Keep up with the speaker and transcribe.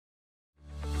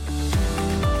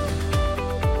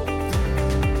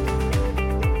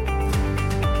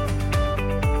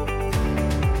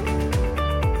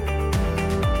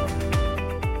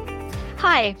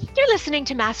Hi, you're listening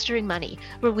to Mastering Money,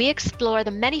 where we explore the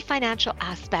many financial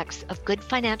aspects of good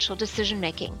financial decision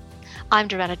making. I'm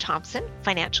Doretta Thompson,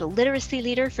 financial literacy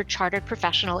leader for Chartered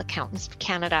Professional Accountants of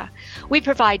Canada. We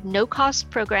provide no-cost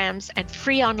programs and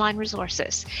free online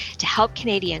resources to help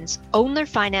Canadians own their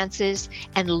finances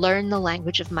and learn the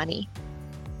language of money.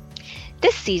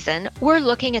 This season, we're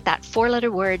looking at that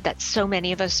four-letter word that so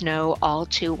many of us know all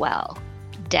too well: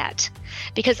 debt.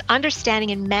 Because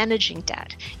understanding and managing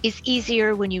debt is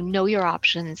easier when you know your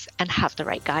options and have the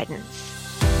right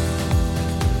guidance.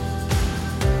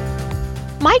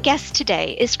 My guest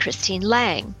today is Christine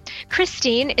Lang.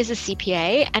 Christine is a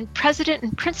CPA and president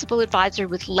and principal advisor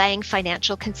with Lang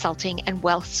Financial Consulting and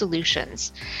Wealth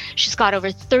Solutions. She's got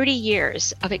over 30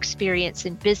 years of experience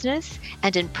in business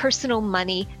and in personal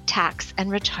money, tax, and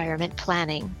retirement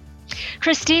planning.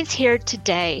 Christine's here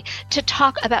today to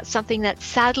talk about something that's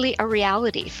sadly a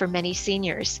reality for many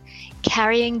seniors: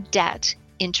 carrying debt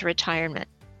into retirement.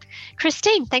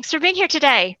 Christine, thanks for being here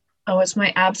today. Oh, it's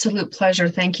my absolute pleasure.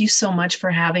 Thank you so much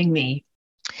for having me.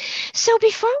 So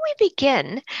before we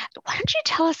begin, why don't you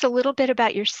tell us a little bit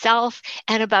about yourself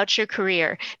and about your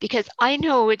career? Because I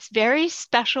know it's very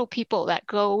special people that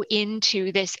go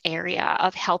into this area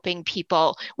of helping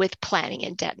people with planning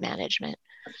and debt management.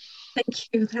 Thank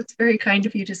you. That's very kind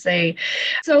of you to say.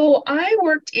 So I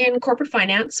worked in corporate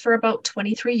finance for about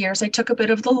 23 years. I took a bit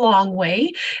of the long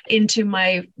way into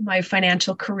my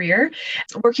financial career,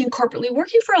 working corporately,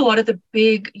 working for a lot of the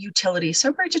big utilities. So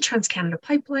I worked at TransCanada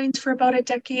Pipelines for about a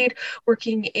decade,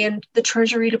 working in the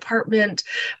Treasury Department.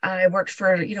 I worked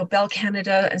for, Bell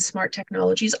Canada and Smart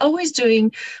Technologies, always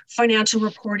doing financial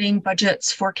reporting,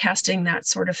 budgets, forecasting, that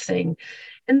sort of thing.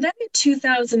 And then in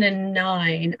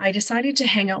 2009, I decided to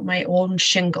hang out my own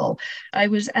shingle. I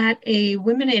was at a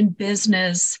Women in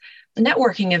Business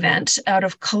networking event out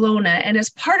of Kelowna. And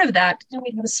as part of that,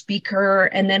 we'd have a speaker,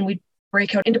 and then we'd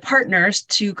break out into partners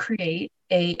to create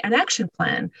an action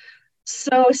plan.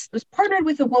 So I was partnered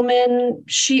with a woman.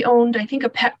 She owned, I think, a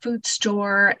pet food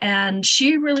store, and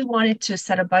she really wanted to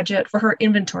set a budget for her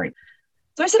inventory.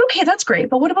 So I said, okay, that's great.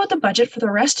 But what about the budget for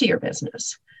the rest of your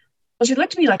business? Well, she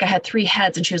looked at me like I had three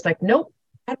heads, and she was like, nope,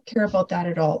 I don't care about that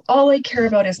at all. All I care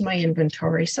about is my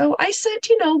inventory. So I said,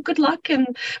 good luck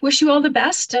and wish you all the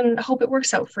best and hope it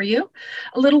works out for you.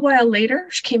 A little while later,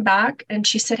 she came back and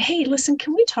she said, hey, listen,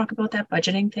 can we talk about that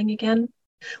budgeting thing again?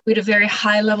 We had a very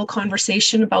high level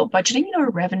conversation about budgeting,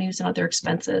 our revenues and other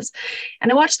expenses.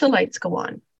 And I watched the lights go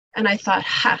on and I thought,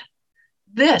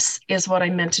 this is what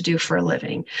I'm meant to do for a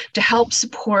living, to help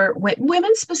support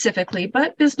women specifically,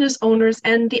 but business owners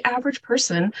and the average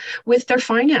person with their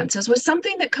finances, was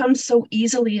something that comes so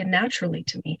easily and naturally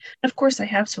to me. And of course, I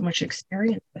have so much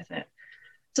experience with it.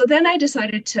 So then I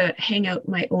decided to hang out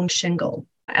my own shingle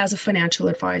as a financial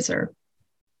advisor.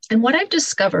 And what I've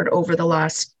discovered over the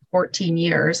last 14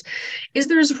 years is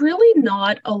there's really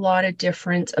not a lot of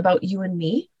difference about you and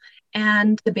me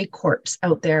and the big corps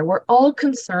out there. We're all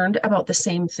concerned about the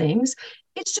same things.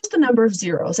 It's just the number of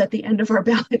zeros at the end of our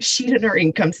balance sheet and our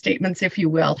income statements, if you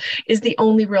will, is the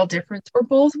only real difference. We're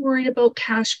both worried about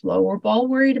cash flow. We're all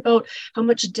worried about how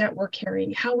much debt we're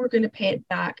carrying, how we're going to pay it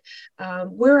back,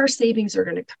 where our savings are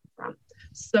going to come from.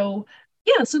 So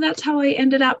that's how I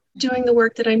ended up doing the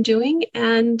work that I'm doing.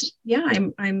 And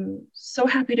I'm so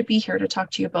happy to be here to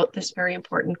talk to you about this very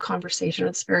important conversation.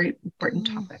 It's a very important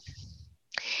topic.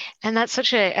 And that's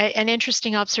such an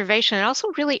interesting observation, and also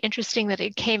really interesting that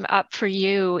it came up for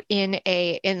you in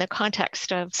the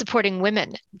context of supporting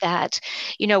women. That,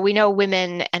 we know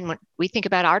women, and when we think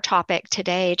about our topic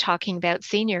today, talking about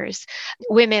seniors,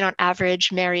 women on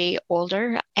average marry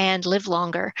older and live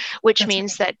longer, which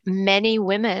means that many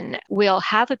women will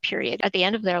have a period at the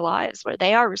end of their lives where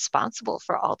they are responsible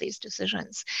for all these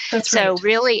decisions. So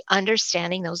really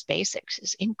understanding those basics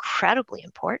is incredibly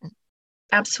important.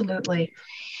 Absolutely.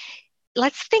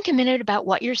 Let's think a minute about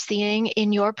what you're seeing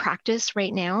in your practice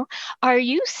right now. Are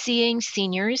you seeing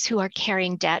seniors who are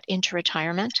carrying debt into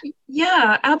retirement?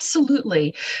 Yeah,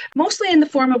 absolutely. Mostly in the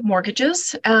form of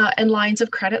mortgages and lines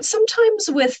of credit, sometimes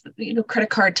with credit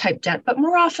card type debt, but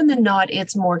more often than not,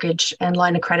 it's mortgage and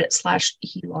line of credit /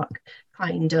 HELOC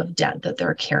kind of debt that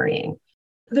they're carrying.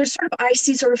 I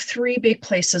see three big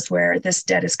places where this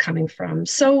debt is coming from.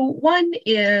 So one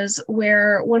is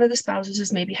where one of the spouses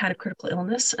has maybe had a critical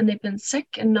illness and they've been sick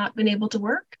and not been able to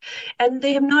work, and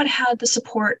they have not had the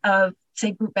support of,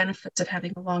 say, group benefits of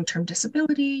having a long-term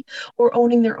disability or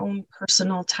owning their own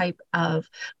personal type of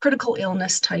critical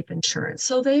illness type insurance.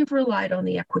 So they've relied on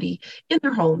the equity in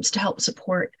their homes to help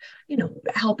support,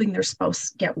 helping their spouse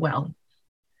get well.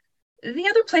 The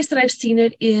other place that I've seen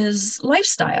it is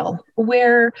lifestyle,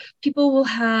 where people will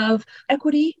have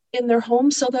equity in their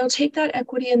home. So they'll take that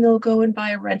equity and they'll go and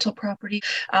buy a rental property,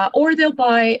 or they'll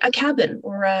buy a cabin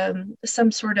or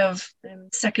some sort of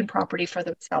second property for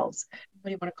themselves. What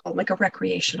do you want to call it? Like a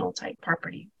recreational type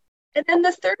property. And then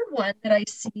the third one that I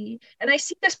see, and I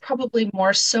see this probably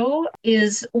more so,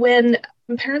 is when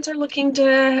parents are looking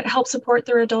to help support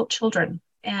their adult children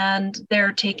and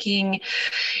they're taking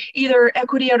either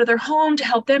equity out of their home to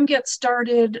help them get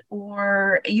started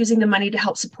or using the money to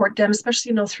help support them,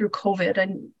 especially, through COVID.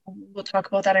 And we'll talk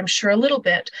about that, I'm sure, a little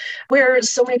bit, where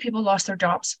so many people lost their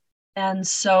jobs. And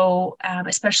so,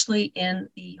 especially in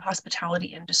the hospitality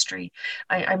industry,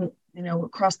 I'm,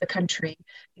 across the country,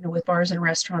 with bars and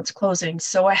restaurants closing.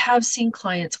 So I have seen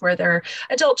clients where their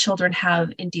adult children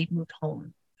have indeed moved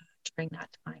home during that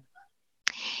time.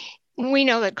 We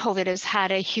know that COVID has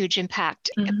had a huge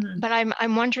impact, but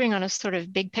I'm wondering on a sort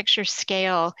of big picture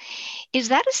scale, is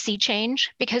that a sea change?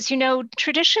 Because,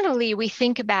 traditionally we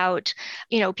think about,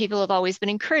 people have always been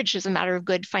encouraged as a matter of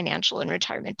good financial and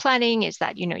retirement planning is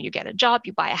that, you get a job,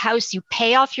 you buy a house, you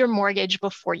pay off your mortgage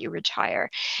before you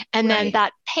retire. And then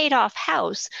that paid off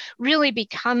house really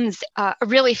becomes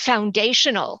really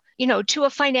foundational, to a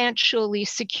financially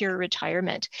secure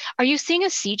retirement. Are you seeing a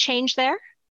sea change there?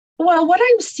 Well, what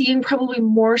I'm seeing probably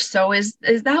more so is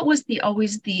that was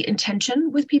always the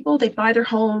intention with people. They buy their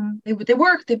home, they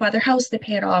work, they buy their house, they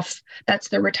pay it off. That's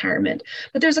their retirement.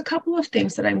 But there's a couple of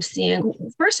things that I'm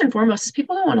seeing. First and foremost is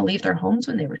people don't want to leave their homes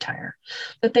when they retire.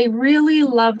 That they really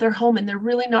love their home and they're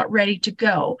really not ready to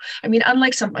go.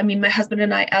 Unlike my husband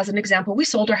and I, as an example, we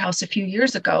sold our house a few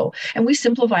years ago and we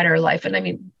simplified our life. And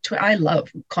I love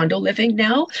condo living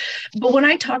now. But when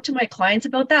I talk to my clients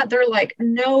about that, they're like,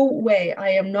 no way, I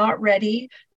am not ready.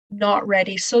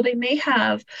 So they may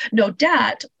have no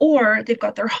debt or they've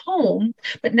got their home,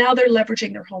 but now they're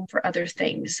leveraging their home for other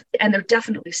things. And they're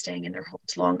definitely staying in their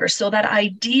homes longer. So that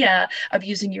idea of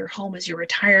using your home as your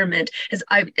retirement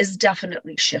is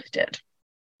definitely shifted.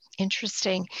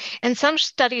 Interesting. And some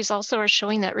studies also are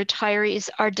showing that retirees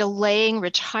are delaying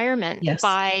retirement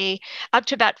by up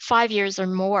to about 5 years or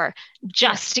more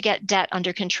just to get debt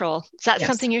under control. Is that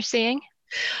something you're seeing?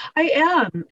 I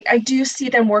am. I do see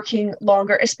them working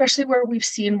longer, especially where we've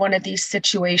seen one of these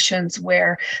situations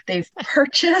where they've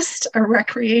purchased a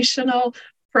recreational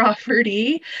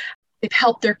property. They've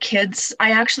helped their kids. I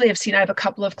have a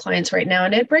couple of clients right now,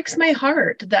 and it breaks my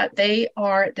heart that they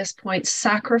are at this point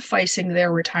sacrificing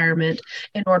their retirement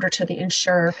in order to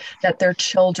ensure that their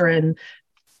children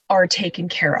are taken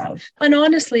care of. And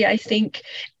honestly, I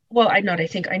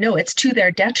know it's to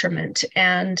their detriment.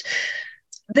 And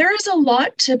there is a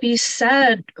lot to be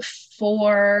said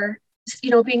for,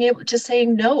 being able to say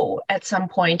no at some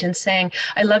point and saying,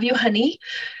 I love you, honey,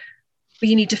 but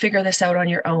you need to figure this out on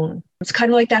your own. It's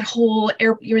kind of like that whole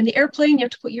you're in the airplane, you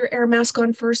have to put your air mask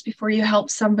on first before you help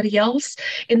somebody else.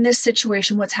 In this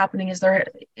situation, what's happening is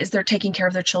they're taking care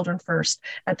of their children first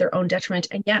at their own detriment.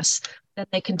 And yes, then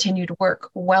they continue to work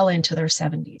well into their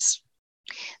 70s.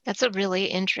 That's a really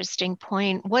interesting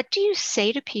point. What do you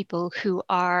say to people who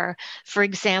are, for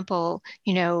example,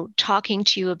 talking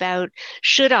to you about,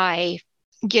 should I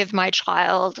give my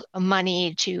child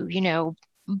money to,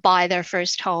 buy their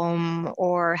first home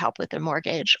or help with their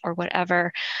mortgage or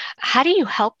whatever? How do you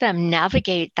help them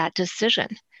navigate that decision?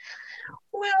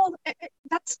 Well,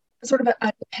 that's sort of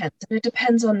depends. And it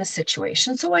depends on the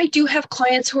situation. So I do have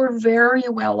clients who are very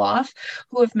well off,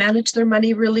 who have managed their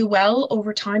money really well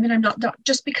over time. And I'm not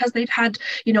just because they've had,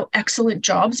 excellent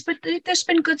jobs, but they've just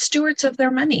been good stewards of their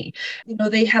money.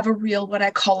 They have a real, what I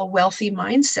call a wealthy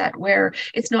mindset, where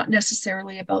it's not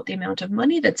necessarily about the amount of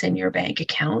money that's in your bank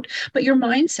account, but your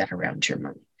mindset around your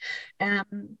money.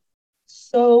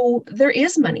 So there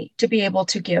is money to be able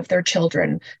to give their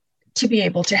children, to be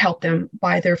able to help them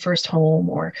buy their first home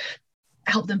or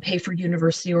help them pay for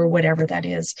university or whatever that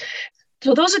is.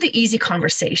 So those are the easy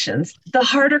conversations. The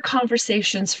harder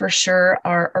conversations for sure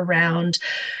are around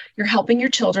you're helping your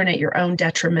children at your own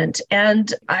detriment.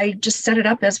 And I just set it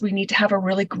up as we need to have a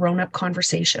really grown-up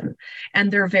conversation.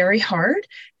 And they're very hard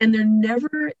and they're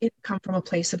never come from a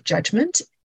place of judgment.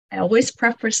 I always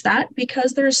preface that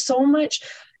because there's so much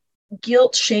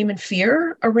guilt, shame, and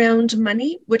fear around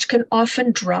money, which can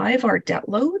often drive our debt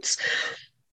loads.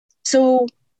 So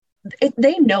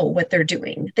they know what they're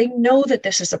doing. They know that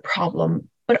this is a problem,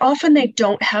 but often they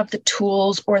don't have the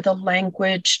tools or the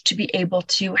language to be able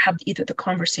to have either the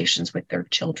conversations with their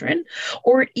children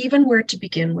or even where to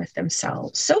begin with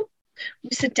themselves. So we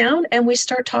sit down and we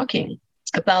start talking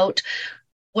about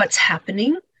what's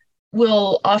happening,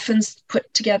 we'll often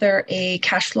put together a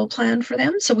cash flow plan for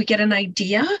them. So we get an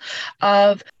idea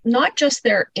of not just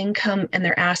their income and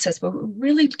their assets, but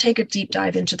really take a deep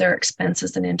dive into their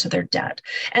expenses and into their debt.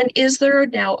 And is there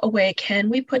now a way, can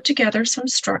we put together some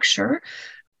structure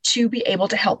to be able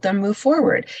to help them move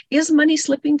forward? Is money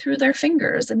slipping through their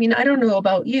fingers? I mean, I don't know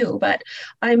about you, but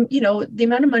the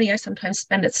amount of money I sometimes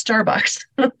spend at Starbucks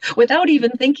without even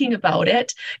thinking about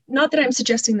it. Not that I'm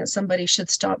suggesting that somebody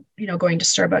should stop, going to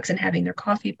Starbucks and having their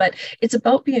coffee, but it's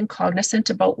about being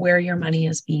cognizant about where your money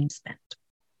is being spent.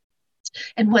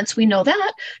 And once we know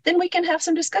that, then we can have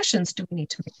some discussions. Do we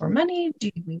need to make more money? Do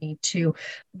we need to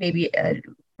maybe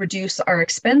reduce our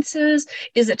expenses?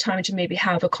 Is it time to maybe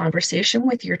have a conversation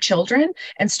with your children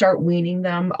and start weaning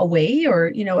them away,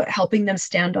 or, helping them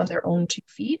stand on their own 2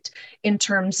 feet in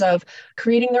terms of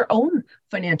creating their own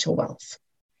financial wealth?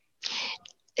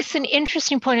 It's an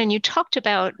interesting point, and you talked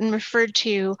about and referred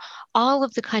to all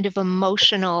of the kind of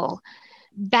emotional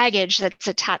baggage that's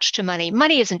attached to money.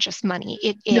 Money isn't just money.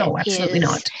 No, absolutely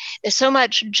not. There's so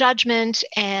much judgment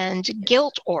and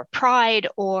guilt or pride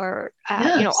or,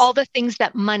 Yes. all the things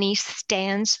that money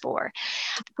stands for.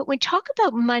 But when we talk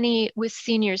about money with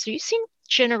seniors, are you seeing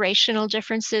generational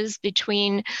differences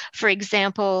between, for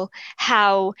example,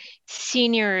 how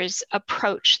seniors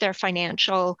approach their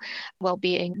financial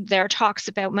well-being, their talks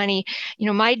about money?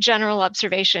 My general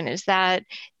observation is that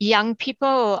young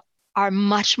people are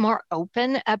much more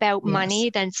open about money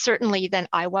than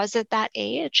I was at that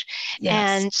age. Yes.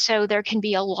 And so there can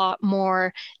be a lot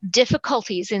more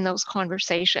difficulties in those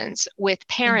conversations with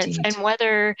parents. Indeed. And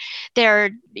whether they're,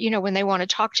 when they want to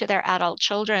talk to their adult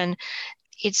children,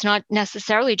 it's not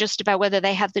necessarily just about whether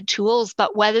they have the tools,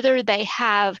 but whether they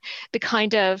have the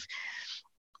kind of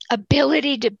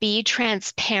ability to be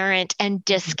transparent and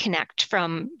disconnect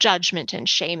from judgment and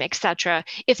shame, etc.,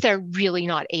 if they're really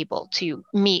not able to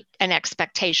meet an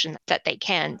expectation that they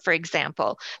can, for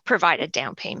example, provide a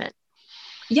down payment.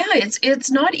 Yeah,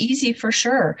 it's not easy for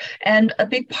sure. And a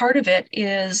big part of it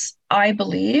is, I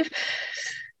believe,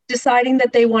 deciding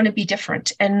that they want to be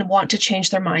different and want to change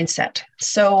their mindset.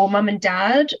 So mom and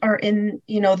dad are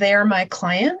they're my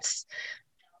clients.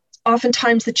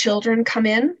 Oftentimes the children come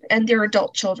in, and their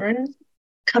adult children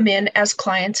come in as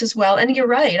clients as well. And you're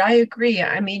right, I agree.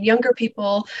 I mean, younger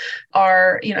people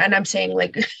are, and I'm saying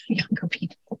like younger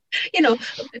people, in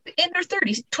their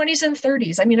 30s, 20s and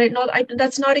 30s. I mean,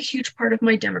 that's not a huge part of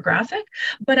my demographic,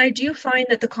 but I do find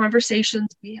that the conversations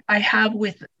I have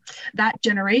with that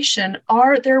generation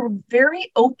they're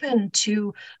very open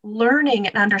to learning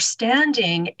and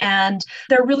understanding, and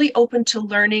they're really open to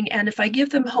learning. And if I give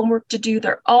them homework to do,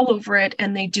 they're all over it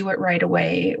and they do it right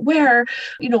away. Where,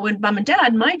 when mom and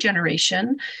dad, my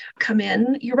generation, come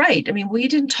in, you're right. I mean, we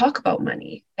didn't talk about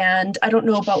money. And I don't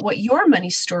know about what your money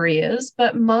story is,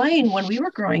 but mine when we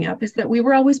were growing up is that we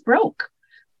were always broke.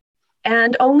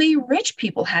 And only rich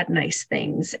people had nice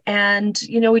things. And,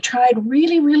 we tried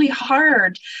really, really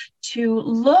hard to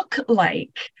look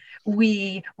like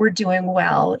we were doing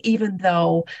well, even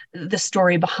though the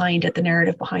story behind it, the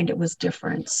narrative behind it was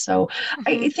different. So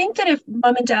I think that if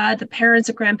mom and dad, the parents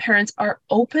and grandparents are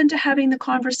open to having the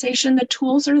conversation, the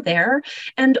tools are there.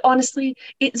 And honestly,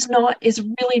 it's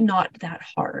really not that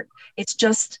hard. It's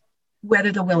just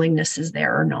whether the willingness is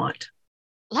there or not.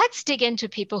 Let's dig into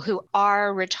people who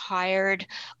are retired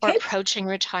or approaching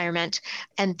retirement,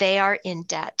 and they are in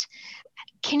debt.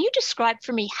 Can you describe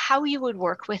for me how you would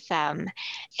work with them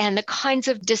and the kinds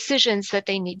of decisions that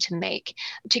they need to make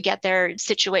to get their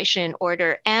situation in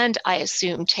order, and I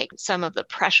assume take some of the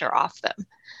pressure off them?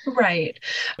 Right.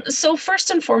 So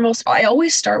first and foremost, I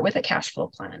always start with a cash flow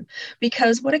plan,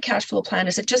 because what a cash flow plan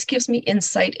is, it just gives me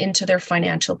insight into their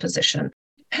financial position.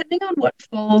 Depending on what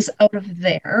falls out of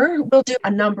there, we'll do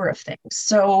a number of things.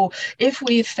 So if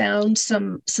we've found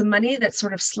some money that's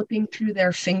sort of slipping through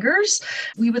their fingers,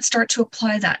 we would start to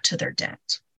apply that to their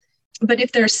debt. But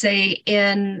if they're, say,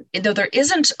 though there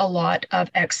isn't a lot of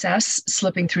excess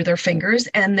slipping through their fingers,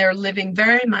 and they're living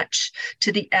very much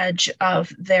to the edge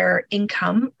of their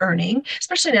income earning,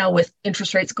 especially now with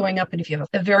interest rates going up, and if you have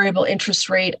a variable interest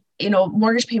rate,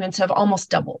 mortgage payments have almost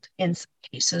doubled in some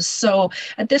cases. So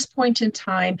at this point in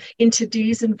time, in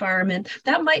today's environment,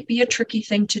 that might be a tricky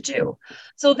thing to do.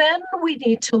 So then we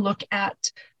need to look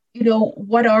at,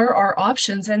 what are our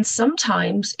options? And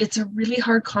sometimes it's a really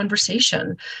hard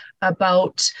conversation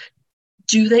about,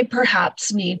 do they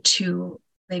perhaps need to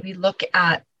maybe look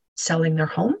at selling their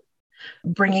home?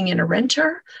 bringing in a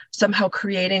renter, somehow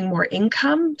creating more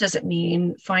income? Does it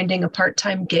mean finding a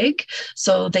part-time gig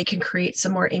so they can create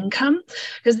some more income?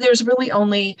 Because there's really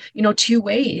only, two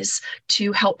ways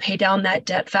to help pay down that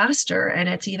debt faster, and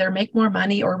it's either make more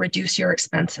money or reduce your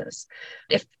expenses.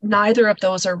 If neither of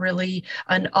those are really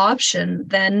an option,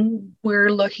 then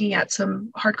we're looking at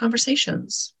some hard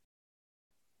conversations.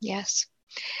 Yes.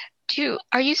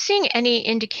 Are you seeing any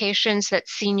indications that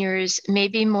seniors may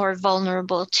be more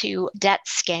vulnerable to debt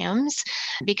scams,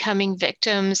 becoming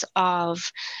victims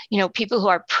of, people who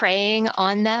are preying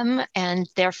on them and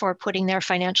therefore putting their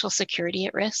financial security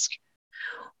at risk?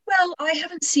 Well, I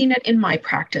haven't seen it in my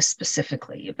practice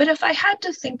specifically, but if I had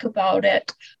to think about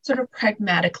it sort of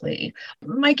pragmatically,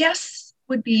 my guess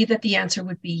would be that the answer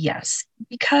would be yes,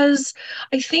 because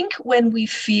I think when we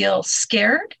feel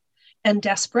scared and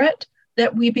desperate,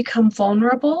 that we become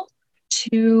vulnerable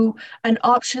to an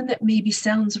option that maybe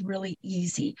sounds really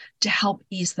easy to help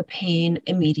ease the pain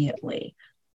immediately.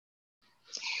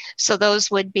 So those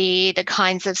would be the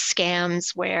kinds of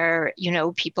scams where,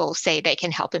 people say they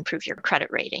can help improve your credit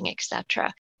rating, et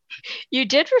cetera. You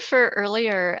did refer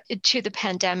earlier to the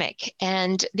pandemic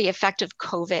and the effect of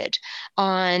COVID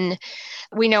on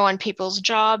people's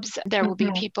jobs. There will be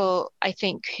people, I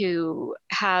think, who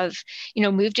have,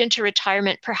 moved into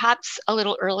retirement perhaps a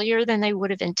little earlier than they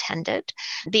would have intended.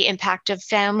 The impact of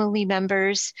family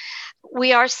members.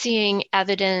 We are seeing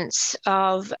evidence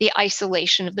of the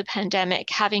isolation of the pandemic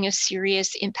having a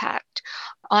serious impact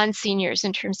on seniors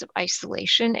in terms of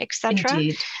isolation, et cetera.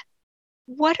 Indeed.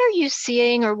 What are you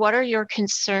seeing, or what are your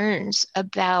concerns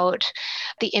about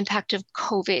the impact of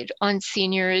COVID on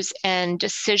seniors and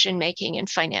decision-making and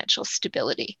financial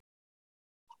stability?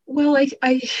 Well,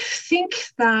 I think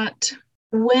that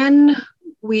when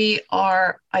we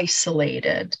are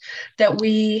isolated, that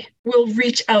we will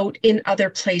reach out in other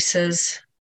places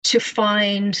to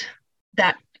find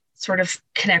that sort of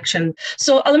connection.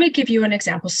 So let me give you an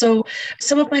example. So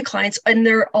some of my clients, and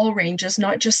they're all ranges,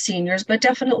 not just seniors, but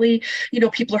definitely,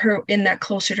 people who are in that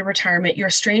closer to retirement. You're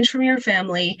estranged from your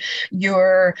family,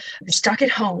 you're stuck at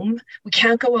home, we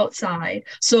can't go outside.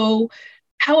 So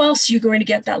how else are you going to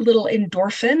get that little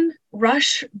endorphin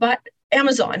rush but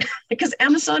Amazon? Because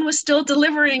Amazon was still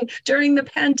delivering during the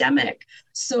pandemic.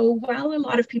 So while a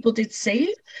lot of people did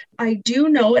save, I do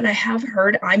know, and I have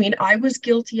heard, I was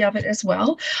guilty of it as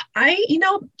well.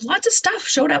 Lots of stuff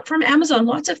showed up from Amazon,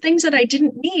 lots of things that I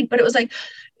didn't need, but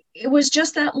it was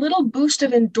just that little boost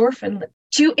of endorphin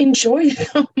to enjoy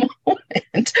the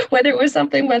moment,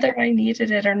 whether I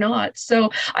needed it or not.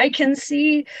 So I can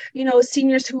see,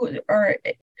 seniors who are,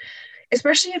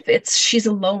 especially if she's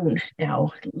alone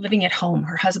now, living at home,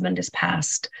 her husband has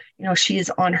passed, she is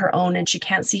on her own and she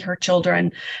can't see her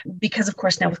children because, of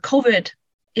course, now with COVID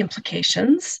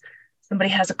implications, somebody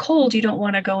has a cold, you don't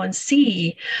want to go and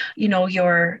see,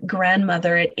 your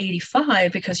grandmother at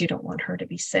 85 because you don't want her to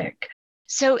be sick.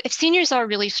 So if seniors are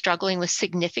really struggling with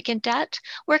significant debt,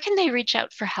 where can they reach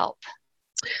out for help?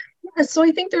 Yeah, so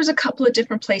I think there's a couple of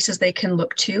different places they can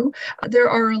look to. There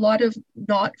are a lot of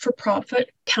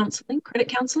not-for-profit credit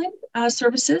counseling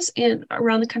services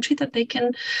around the country that they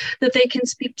can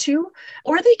speak to,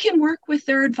 or they can work with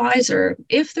their advisor.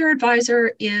 If their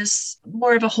advisor is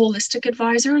more of a holistic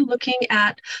advisor, looking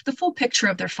at the full picture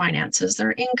of their finances,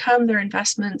 their income, their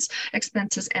investments,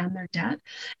 expenses, and their debt.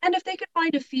 And if they could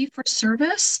find a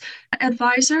fee-for-service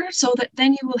advisor, so that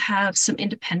then you will have some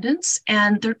independence,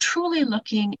 and they're truly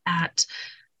looking at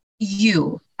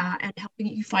you and helping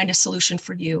you find a solution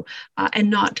for you,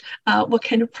 and not what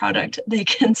kind of product they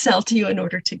can sell to you in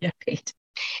order to get paid.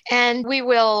 And we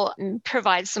will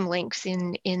provide some links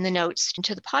in the notes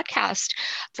to the podcast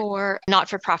for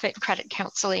not-for-profit credit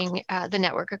counseling, the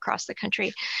network across the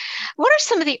country. What are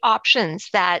some of the options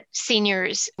that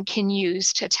seniors can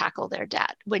use to tackle their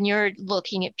debt when you're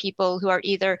looking at people who are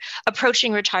either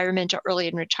approaching retirement or early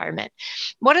in retirement?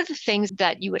 What are the things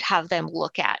that you would have them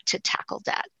look at to tackle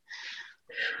debt?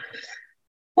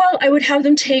 Well, I would have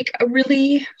them take a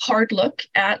really hard look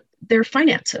at their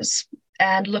finances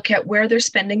and look at where they're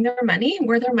spending their money,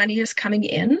 where their money is coming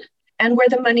in, and where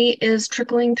the money is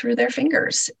trickling through their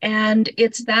fingers. And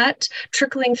it's that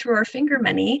trickling through our finger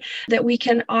money that we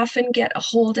can often get a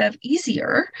hold of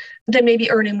easier than maybe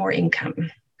earning more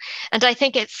income. And I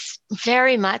think it's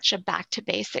very much a back to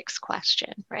basics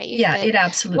question, right? Yeah, it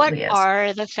absolutely is. What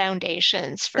are the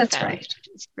foundations for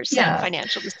sound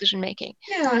financial decision making?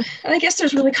 Yeah, and I guess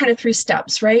there's really kind of 3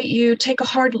 steps, right? You take a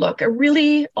hard look, a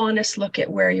really honest look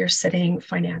at where you're sitting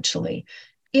financially.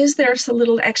 is there some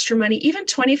little extra money, even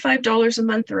 $25 a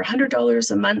month or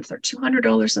 $100 a month or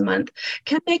 $200 a month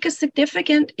can make a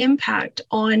significant impact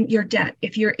on your debt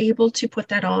if you're able to put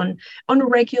that on a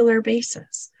regular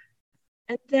basis.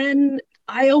 And then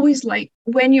I always like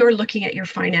when you're looking at your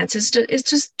finances is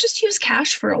just use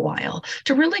cash for a while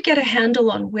to really get a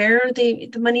handle on where the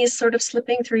money is sort of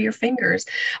slipping through your fingers.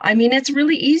 I mean, it's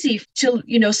really easy to,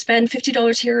 spend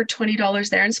 $50 here or $20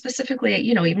 there. And specifically,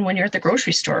 even when you're at the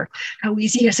grocery store, how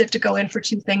easy is it to go in for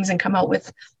two things and come out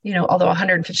with, although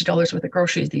 $150 worth of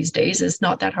groceries these days is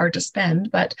not that hard to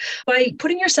spend. But by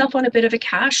putting yourself on a bit of a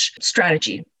cash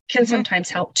strategy, can sometimes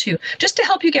help too, just to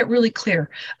help you get really clear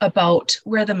about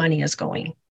where the money is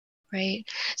going. Right.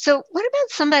 So what about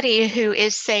somebody who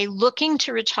is, say, looking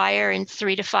to retire in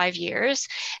 3 to 5 years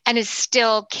and is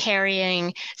still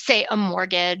carrying, say, a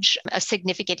mortgage, a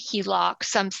significant HELOC,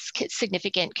 some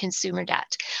significant consumer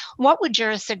debt? What would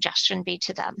your suggestion be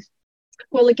to them?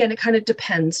 Well, again, it kind of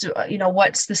depends.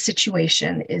 What's the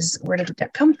situation? Where did the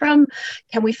debt come from?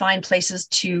 Can we find places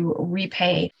to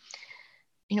repay?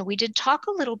 We did talk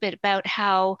a little bit about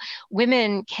how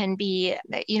women can be,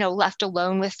 left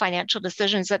alone with financial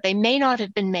decisions that they may not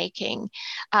have been making.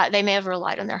 They may have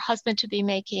relied on their husband to be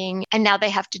making, and now they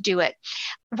have to do it.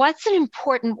 What's an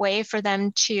important way for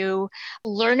them to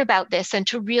learn about this and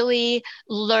to really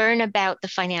learn about the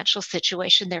financial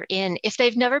situation they're in if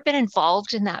they've never been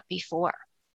involved in that before?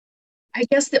 I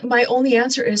guess that my only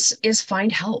answer is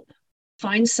find help.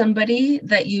 Find somebody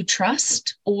that you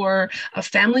trust or a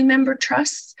family member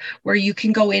trusts where you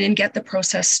can go in and get the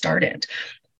process started.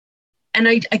 And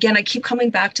I keep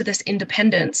coming back to this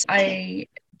independence. I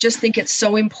just think it's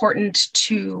so important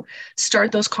to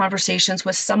start those conversations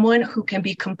with someone who can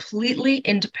be completely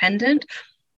independent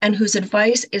and whose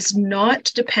advice is not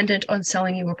dependent on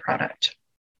selling you a product.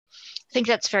 I think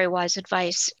that's very wise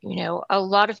advice. A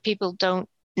lot of people don't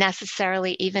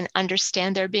necessarily even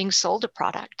understand they're being sold a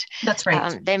product. That's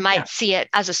right. They might see it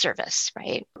as a service,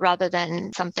 right? Rather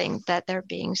than something that they're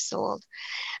being sold.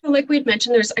 Like we had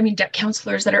mentioned, there's, debt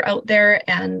counselors that are out there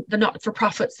and the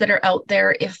not-for-profits that are out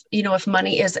there if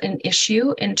money is an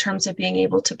issue in terms of being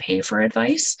able to pay for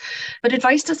advice. But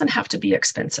advice doesn't have to be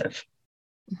expensive.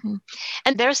 Mm-hmm.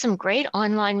 And there are some great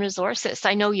online resources.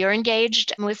 I know you're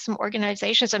engaged with some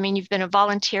organizations. You've been a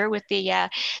volunteer with the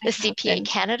CPA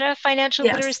Canada Financial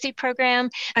Literacy Program.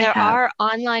 There are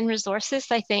online resources,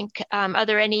 I think. Are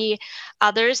there any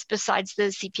others besides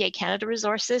the CPA Canada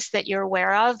resources that you're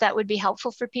aware of that would be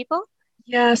helpful for people?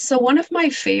 Yeah, so one of my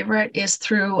favorite is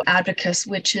through Advocis,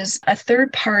 which is a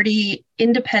third-party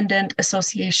independent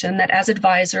association that as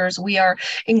advisors, we are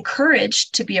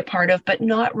encouraged to be a part of, but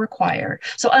not required.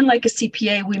 So unlike a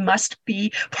CPA, we must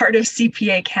be part of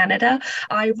CPA Canada.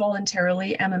 I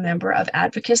voluntarily am a member of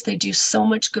Advocis. They do so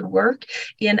much good work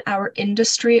in our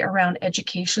industry around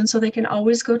education, so they can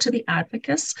always go to the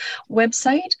Advocis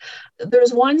website.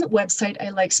 There's one website I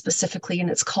like specifically, and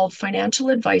it's called Financial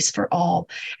Advice for All,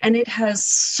 and it has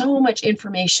so much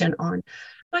information on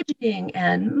budgeting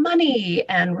and money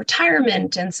and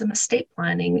retirement and some estate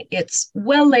planning. It's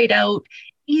well laid out,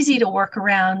 easy to work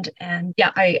around. And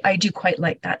I do quite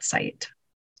like that site.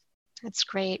 That's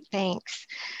great. Thanks.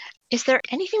 Is there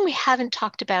anything we haven't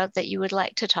talked about that you would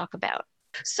like to talk about?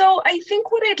 So I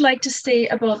think what I'd like to say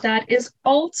about that is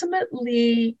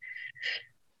ultimately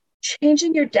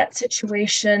changing your debt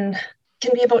situation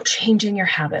can be about changing your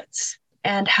habits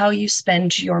and how you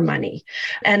spend your money.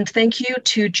 And thank you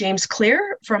to James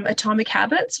Clear from Atomic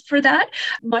Habits for that.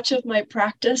 Much of my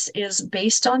practice is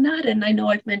based on that. And I know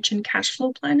I've mentioned cash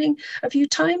flow planning a few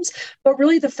times, but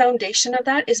really the foundation of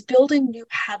that is building new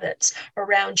habits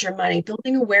around your money,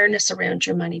 building awareness around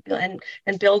your money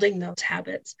and building those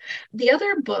habits. The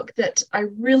other book that I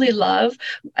really love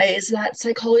is that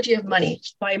Psychology of Money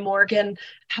by Morgan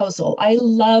Housel. I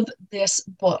love this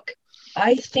book.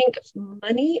 I think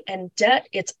money and debt,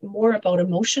 it's more about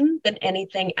emotion than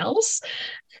anything else.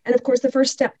 And of course, the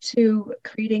first step to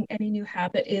creating any new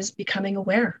habit is becoming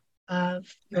aware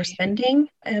of your spending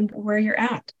and where you're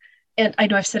at. And I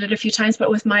know I've said it a few times, but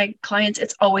with my clients,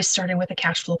 it's always starting with a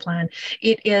cash flow plan.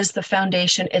 It is the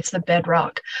foundation, it's the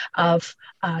bedrock of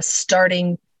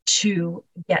starting to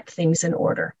get things in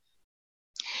order.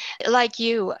 Like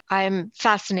you, I'm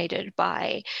fascinated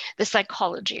by the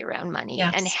psychology around money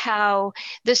and how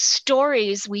the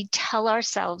stories we tell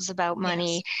ourselves about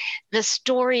money, the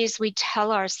stories we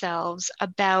tell ourselves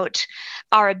about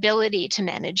our ability to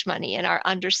manage money and our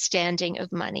understanding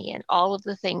of money and all of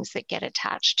the things that get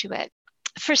attached to it.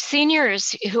 For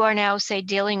seniors who are now, say,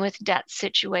 dealing with debt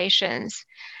situations,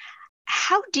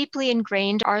 how deeply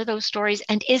ingrained are those stories?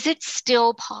 And is it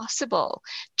still possible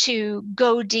to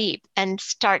go deep and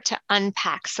start to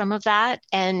unpack some of that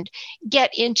and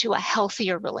get into a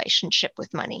healthier relationship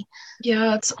with money?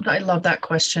 Yeah, I love that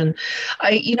question.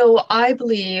 I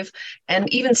believe,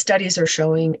 and even studies are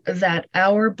showing that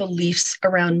our beliefs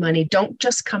around money don't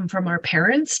just come from our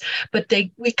parents, but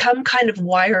we come kind of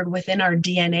wired within our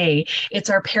DNA. It's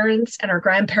our parents and our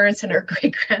grandparents and our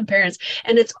great grandparents.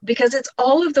 And it's because it's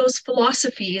all of those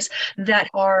philosophies that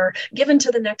are given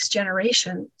to the next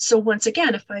generation. So once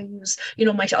again, if I use,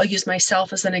 I'll use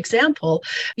myself as an example.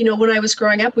 When I was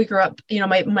growing up, we grew up,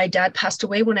 my dad passed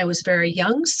away when I was very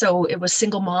young. So it was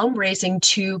single mom raising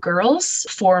two girls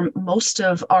for most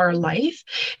of our life.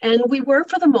 And we were,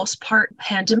 for the most part,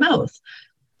 hand to mouth.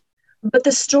 But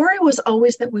the story was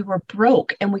always that we were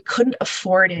broke and we couldn't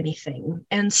afford anything.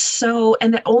 And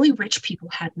that only rich people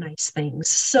had nice things.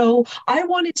 So I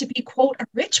wanted to be, quote, a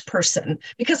rich person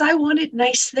because I wanted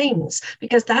nice things,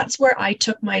 because that's where I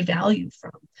took my value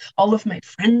from. All of my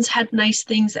friends had nice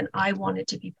things and I wanted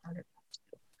to be part of it.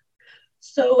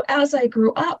 So as I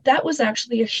grew up, that was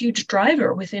actually a huge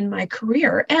driver within my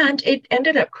career. And it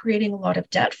ended up creating a lot of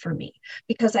debt for me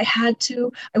because I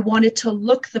wanted to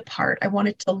look the part. I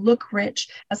wanted to look rich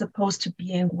as opposed to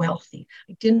being wealthy.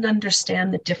 I didn't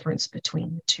understand the difference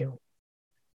between the two.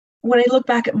 When I look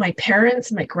back at my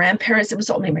parents, my grandparents, it was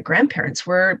only my grandparents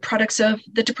were products of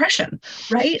the Depression,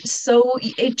 right? So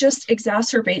it just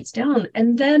exacerbates down.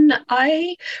 And then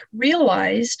I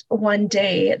realized one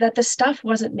day that the stuff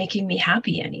wasn't making me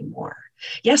happy anymore.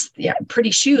 Yes, yeah,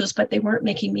 pretty shoes, but they weren't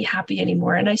making me happy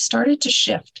anymore. And I started to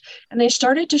shift and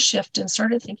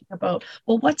started thinking about,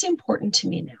 well, what's important to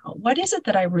me now? What is it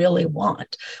that I really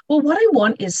want? Well, what I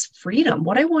want is freedom.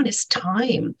 What I want is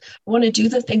time. I want to do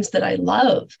the things that I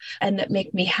love and that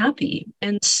make me happy.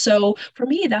 And so for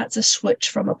me, that's a switch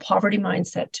from a poverty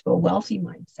mindset to a wealthy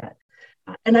mindset.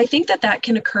 And I think that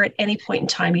can occur at any point in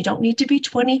time. You don't need to be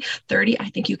 20, 30. I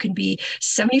think you can be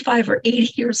 75 or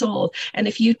 80 years old. And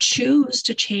if you choose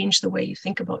to change the way you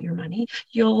think about your money,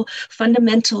 you'll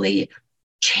fundamentally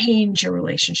change your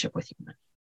relationship with your money.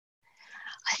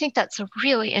 I think that's a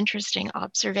really interesting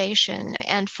observation.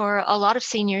 And for a lot of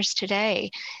seniors today,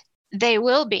 they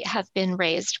have been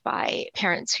raised by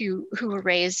parents who were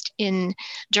raised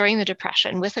during the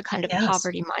Depression with a kind of Yes.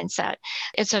 poverty mindset.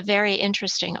 It's a very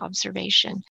interesting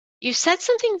observation. You said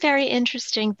something very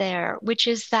interesting there, which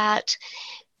is that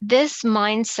this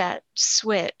mindset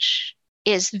switch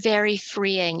is very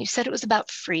freeing. You said it was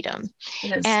about freedom.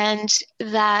 Yes. And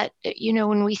that,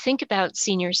 when we think about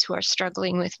seniors who are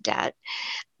struggling with debt,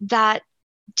 that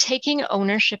taking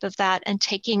ownership of that and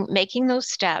making those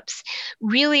steps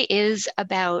really is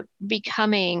about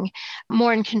becoming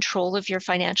more in control of your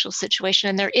financial situation.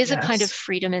 And there is a kind of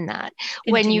freedom in that.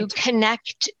 Indeed. When you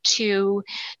connect to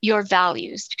your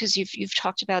values, because you've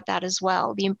talked about that as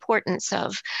well, the importance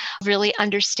of really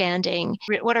understanding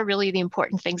what are really the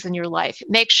important things in your life.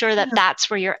 Make sure that that's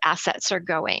where your assets are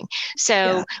going.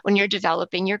 So when you're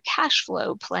developing your cash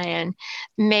flow plan,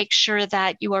 make sure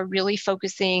that you are really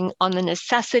focusing on the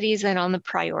necessities and on the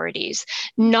priorities,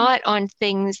 not on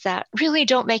things that really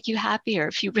don't make you happier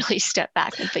if you really step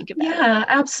back and think about it. Yeah,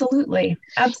 absolutely.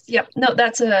 Yep. No,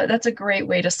 that's a great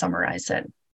way to summarize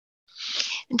it.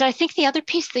 And I think the other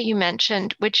piece that you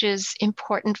mentioned, which is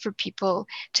important for people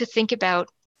to think about,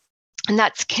 and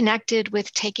that's connected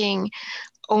with taking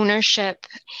ownership,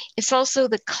 it's also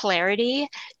the clarity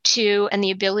and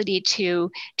the ability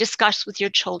to discuss with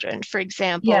your children. For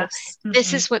example,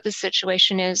 this is what the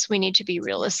situation is. We need to be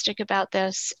realistic about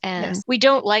this. And we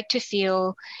don't like to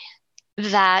feel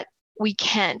that we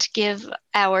can't give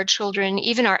our children,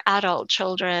 even our adult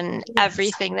children,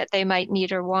 everything that they might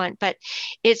need or want. But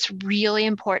it's really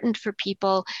important for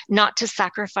people not to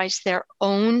sacrifice their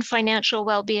own financial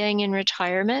well-being in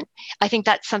retirement. I think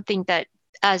that's something that,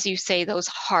 as you say, those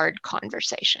hard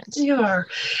conversations. Yeah.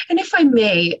 And if I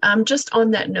may, just on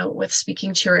that note with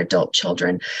speaking to your adult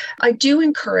children, I do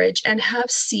encourage and have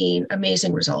seen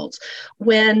amazing results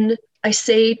when I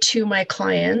say to my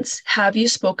clients, have you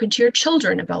spoken to your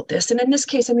children about this? And in this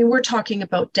case, we're talking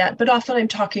about debt, but often I'm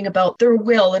talking about their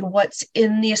will and what's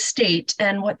in the estate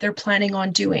and what they're planning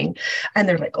on doing. And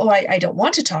they're like, oh, I don't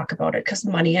want to talk about it because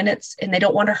money and they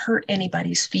don't want to hurt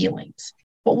anybody's feelings.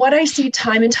 But what I see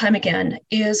time and time again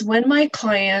is when my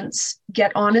clients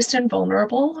get honest and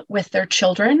vulnerable with their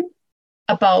children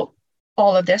about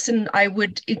all of this, and I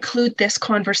would include this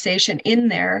conversation in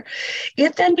there,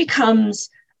 it then becomes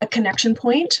a connection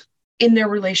point in their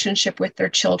relationship with their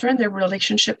children. Their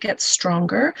relationship gets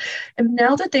stronger. And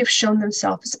now that they've shown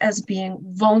themselves as being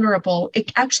vulnerable,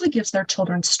 it actually gives their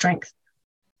children strength.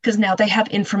 because now they have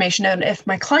information. And if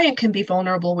my client can be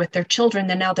vulnerable with their children,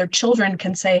 then now their children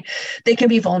can say they can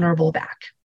be vulnerable back.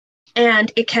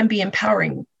 And it can be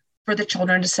empowering for the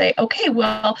children to say, okay,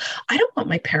 well, I don't want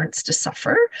my parents to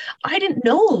suffer. I didn't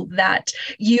know that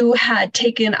you had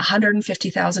taken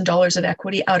 $150,000 of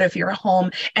equity out of your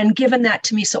home and given that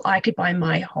to me so I could buy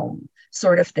my home,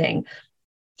 sort of thing.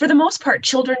 For the most part,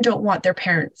 children don't want their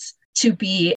parents to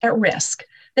be at risk.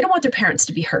 They don't want their parents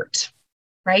to be hurt,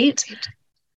 right?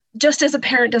 Just as a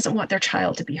parent doesn't want their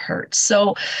child to be hurt.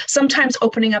 So sometimes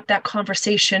opening up that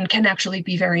conversation can actually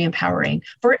be very empowering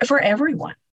for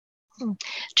everyone.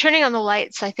 Turning on the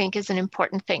lights, I think, is an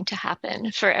important thing to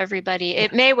happen for everybody.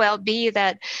 It may well be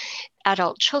that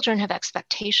adult children have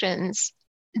expectations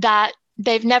that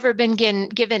they've never been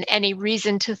given any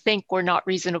reason to think were not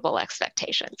reasonable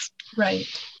expectations. Right.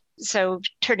 So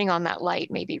turning on that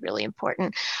light may be really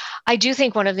important. I do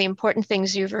think one of the important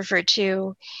things you've referred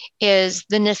to is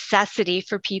the necessity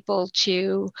for people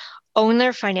to own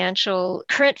their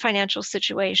current financial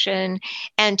situation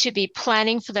and to be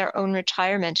planning for their own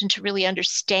retirement and to really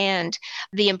understand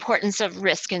the importance of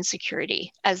risk and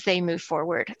security as they move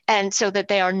forward. And so that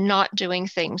they are not doing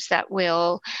things that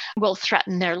will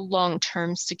threaten their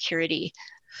long-term security.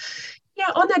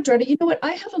 Yeah, on that, Doretta, you know what?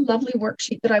 I have a lovely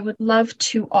worksheet that I would love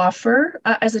to offer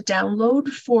as a download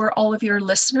for all of your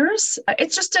listeners.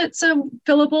 It's a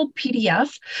fillable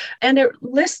PDF, and it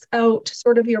lists out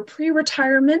sort of your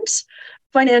pre-retirement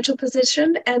financial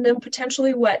position and then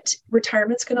potentially what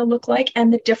retirement's going to look like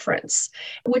and the difference,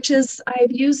 which is I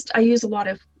use a lot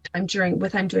of time I'm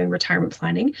doing retirement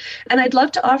planning, and I'd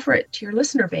love to offer it to your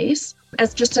listener base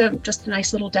as just a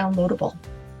nice little downloadable.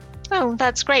 Oh,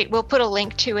 that's great. We'll put a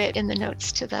link to it in the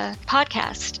notes to the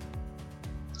podcast.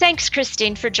 Thanks,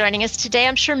 Christine, for joining us today.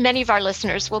 I'm sure many of our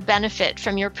listeners will benefit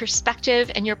from your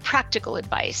perspective and your practical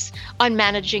advice on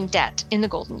managing debt in the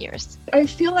golden years. I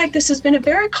feel like this has been a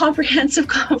very comprehensive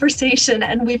conversation,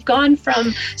 and we've gone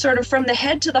from the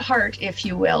head to the heart, if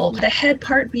you will. The head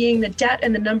part being the debt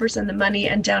and the numbers and the money,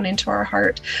 and down into our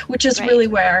heart, which is really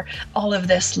where all of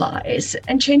this lies.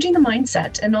 And changing the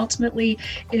mindset. And ultimately,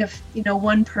 if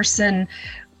one person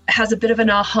has a bit of an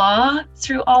aha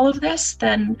through all of this,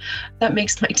 then that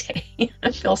makes my day.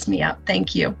 It fills me up.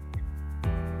 Thank you.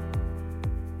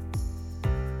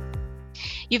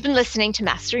 You've been listening to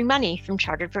Mastering Money from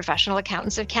Chartered Professional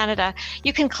Accountants of Canada.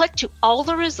 You can click to all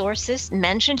the resources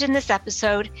mentioned in this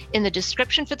episode in the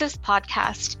description for this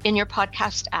podcast in your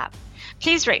podcast app.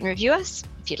 Please rate and review us.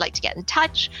 If you'd like to get in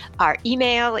touch, our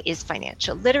email is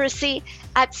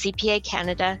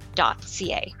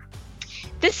financialliteracy@cpacanada.ca.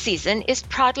 This season is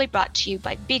proudly brought to you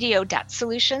by BDO Debt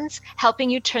Solutions,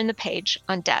 helping you turn the page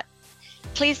on debt.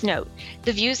 Please note,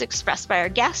 the views expressed by our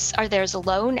guests are theirs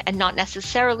alone and not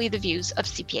necessarily the views of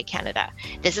CPA Canada.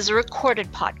 This is a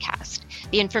recorded podcast.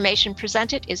 The information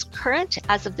presented is current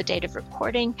as of the date of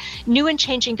recording. New and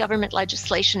changing government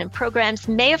legislation and programs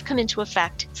may have come into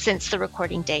effect since the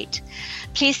recording date.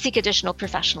 Please seek additional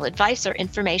professional advice or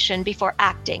information before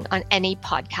acting on any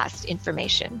podcast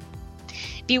information.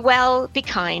 Be well, be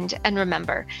kind, and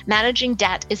remember, managing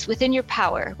debt is within your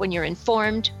power when you're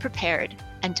informed, prepared,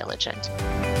 and diligent.